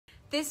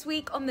This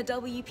week on the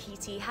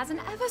WPT has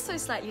an ever so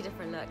slightly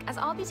different look, as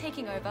I'll be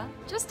taking over,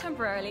 just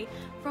temporarily,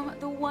 from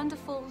the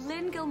wonderful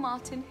Lynn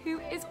Gilmartin,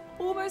 who is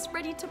almost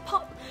ready to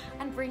pop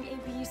and bring a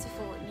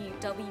beautiful new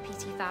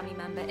WPT family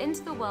member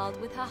into the world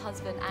with her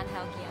husband and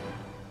Aoki.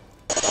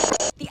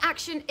 The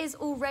action is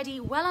already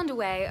well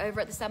underway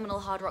over at the seminal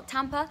Hard Rock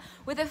Tampa,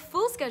 with a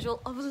full schedule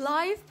of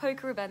live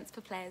poker events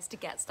for players to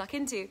get stuck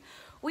into.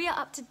 We are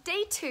up to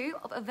day 2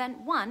 of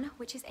event 1,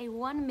 which is a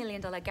 $1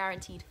 million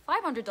guaranteed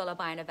 $500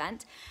 buy-in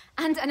event,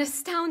 and an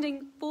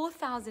astounding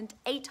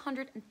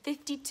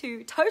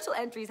 4,852 total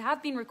entries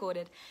have been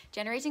recorded,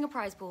 generating a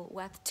prize pool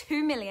worth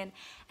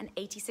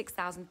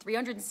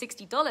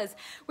 $2,086,360,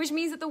 which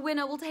means that the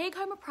winner will take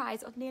home a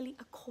prize of nearly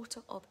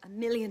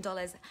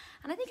 $250,000.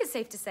 And I think it's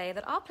safe to say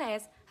that our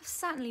players have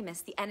certainly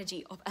missed the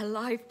energy of a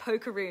live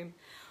poker room.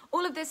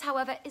 All of this,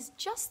 however, is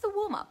just the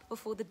warm-up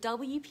before the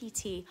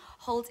WPT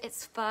holds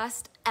its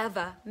first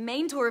ever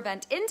Main Tour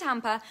event in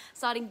Tampa,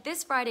 starting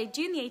this Friday,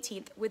 June the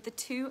 18th, with the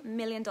 $2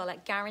 million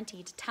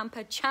guaranteed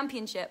Tampa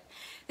Championship.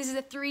 This is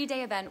a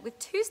 3-day event with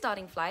 2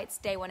 starting flights,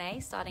 Day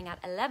 1A starting at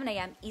 11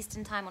 a.m.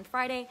 Eastern Time on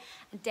Friday,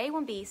 and Day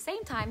 1B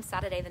same time,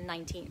 Saturday the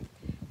 19th.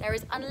 There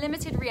is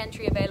unlimited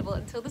re-entry available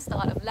until the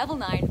start of Level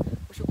 9,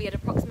 which will be at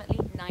approximately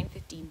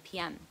 9:15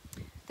 p.m.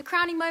 The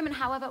crowning moment,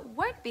 however,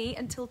 won't be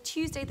until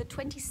Tuesday the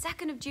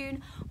 22nd of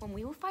June, when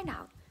we will find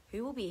out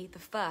who will be the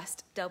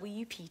first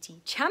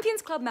WPT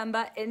Champions Club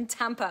member in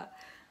Tampa.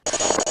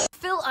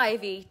 Phil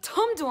Ivey,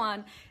 Tom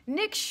Dwan,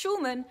 Nick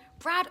Schulman,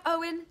 Brad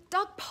Owen,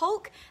 Doug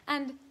Polk,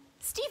 and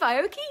Steve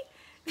Aoki?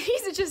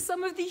 These are just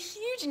some of the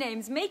huge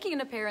names making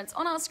an appearance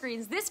on our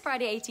screens this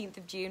Friday, 18th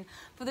of June,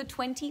 for the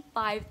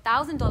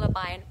 $25,000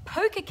 buy-in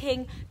Poker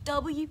King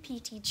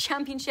WPT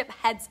Championship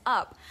Heads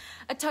Up.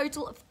 A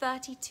total of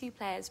 32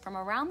 players from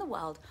around the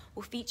world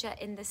will feature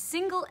in the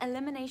single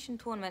elimination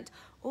tournament,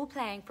 all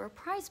playing for a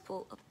prize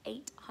pool of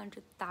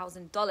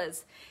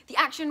 $800,000. The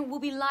action will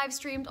be live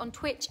streamed on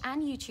Twitch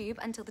and YouTube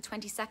until the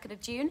 22nd of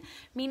June,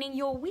 meaning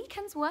your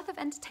weekend's worth of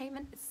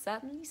entertainment is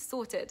certainly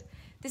sorted.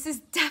 This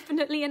is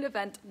definitely an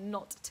event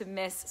not to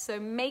miss, so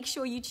make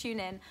sure you tune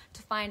in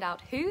to find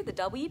out who the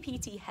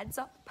WPT Heads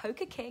Up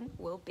Poker King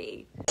will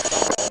be.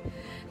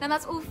 Now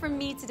that's all from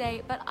me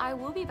today, but I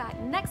will be back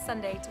next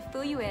Sunday to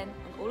fill you in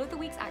on all of the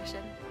week's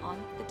action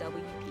on the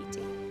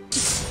WPT.